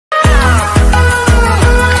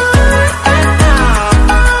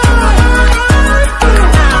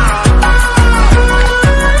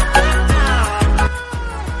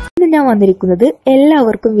വന്നിരിക്കുന്നത്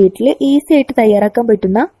എല്ലാവർക്കും വീട്ടിൽ ഈസി ആയിട്ട് തയ്യാറാക്കാൻ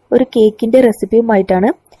പറ്റുന്ന ഒരു കേക്കിന്റെ റെസിപ്പിയുമായിട്ടാണ്.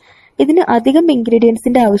 ഇതിന് അധികം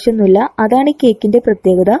ഇൻഗ്രീഡിയൻസിന്റെ ആവശ്യമൊന്നുമില്ല, അതാണ് ഈ കേക്കിന്റെ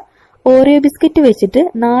പ്രത്യേകത. ഓറിയോ ബിസ്ക്കറ്റ് വെച്ചിട്ട്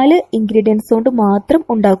 4 ഇൻഗ്രീഡിയൻസ് കൊണ്ട് മാത്രം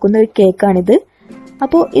ഉണ്ടാക്കുന്ന ഒരു കേക്കാണിത്.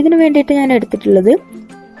 അപ്പോൾ ഇതിനു വേണ്ടിയിട്ട് ഞാൻ എടുത്തിട്ടുള്ളത്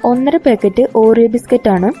 1.5 പാക്കറ്റ് ഓറിയോ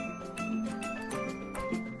ബിസ്ക്കറ്റ് ആണ്.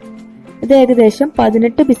 ഇത് ഏകദേശം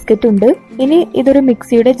 18 ബിസ്ക്കറ്റ് ഉണ്ട്. ഇനി ഇതൊരു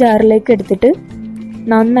മിക്സിയുടെ ജാറിലേക്ക് എടുത്തിട്ട്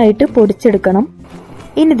നന്നായിട്ട് പൊടിച്ചെടുക്കണം.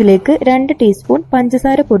 ഇനി ഇതിലേക്ക് 2 ടീസ്പൂൺ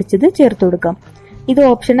പഞ്ചസാര പൊടിച്ചത് ചേർത്ത് കൊടുക്കാം. ഇത്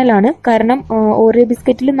ഓപ്ഷണൽ ആണ്, കാരണം ഓറിയോ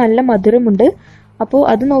ബിസ്ക്കറ്റിൽ നല്ല മധുരമുണ്ട്. അപ്പോൾ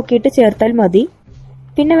അത് നോക്കിയിട്ട് ചേർത്താൽ മതി.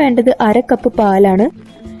 പിന്നെ വേണ്ടത് 1/2 കപ്പ് പാലാണ്.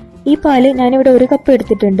 ഈ പാല് ഞാനിവിടെ 1 കപ്പ്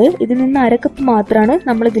എടുത്തിട്ടുണ്ട്. ഇതിൽ നിന്ന് 1/2 കപ്പ് മാത്രമാണ്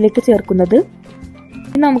നമ്മൾ ഇതിലേക്ക് ചേർക്കുന്നത്.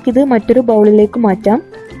 നമുക്കിത് മറ്റൊരു ബൗളിലേക്ക് മാറ്റാം.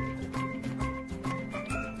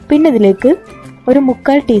 പിന്നെ ഇതിലേക്ക് ഒരു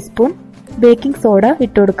 3/4 ടീസ്പൂൺ ബേക്കിംഗ് സോഡ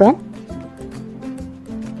ഇട്ടുകൊടുക്കാം.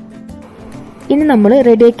 ഇനി നമ്മൾ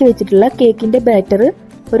റെഡിയാക്കി വെച്ചിട്ടുള്ള കേക്കിന്റെ ബാറ്റർ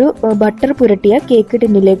ഒരു ബട്ടർ പുരട്ടിയ കേക്ക്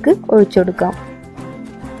ടിന്നിലേക്ക് ഒഴിച്ചു കൊടുക്കാം.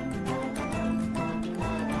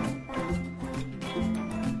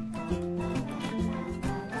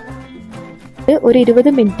 ഒരു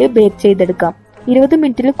 20 മിനിറ്റ് ബേക്ക് ചെയ്തെടുക്കാം. 20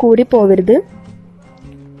 മിനിറ്റിൽ കൂടി പോവരുത്.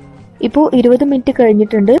 ഇപ്പോൾ 20 മിനിറ്റ്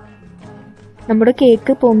കഴിഞ്ഞിട്ടുണ്ട്. നമ്മുടെ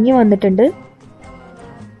കേക്ക് പൊങ്ങി വന്നിട്ടുണ്ട്.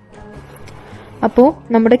 അപ്പോൾ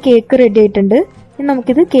നമ്മുടെ കേക്ക് റെഡി ആയിട്ടുണ്ട്. ഇനി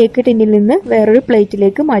നമുക്കിത് കേക്ക് ടിന്നിൽ നിന്ന് വേറൊരു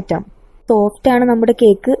പ്ലേറ്റിലേക്ക് മാറ്റാം. സോഫ്റ്റ് ആണ് നമ്മുടെ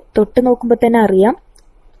കേക്ക്, തൊട്ട് നോക്കുമ്പോൾ തന്നെ അറിയാം.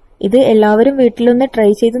 ഇത് എല്ലാവരും വീട്ടിലൊന്ന് ട്രൈ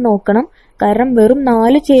ചെയ്ത് നോക്കണം. കാരണം വെറും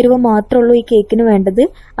 4 ചേരുവ മാത്രമുള്ളൂ ഈ കേക്കിന് വേണ്ടത്.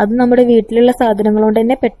 അത് നമ്മുടെ വീട്ടിലുള്ള സാധനങ്ങൾ കൊണ്ട്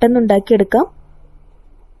തന്നെ പെട്ടെന്ന് ഉണ്ടാക്കിയെടുക്കാം.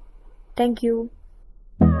 Thank you.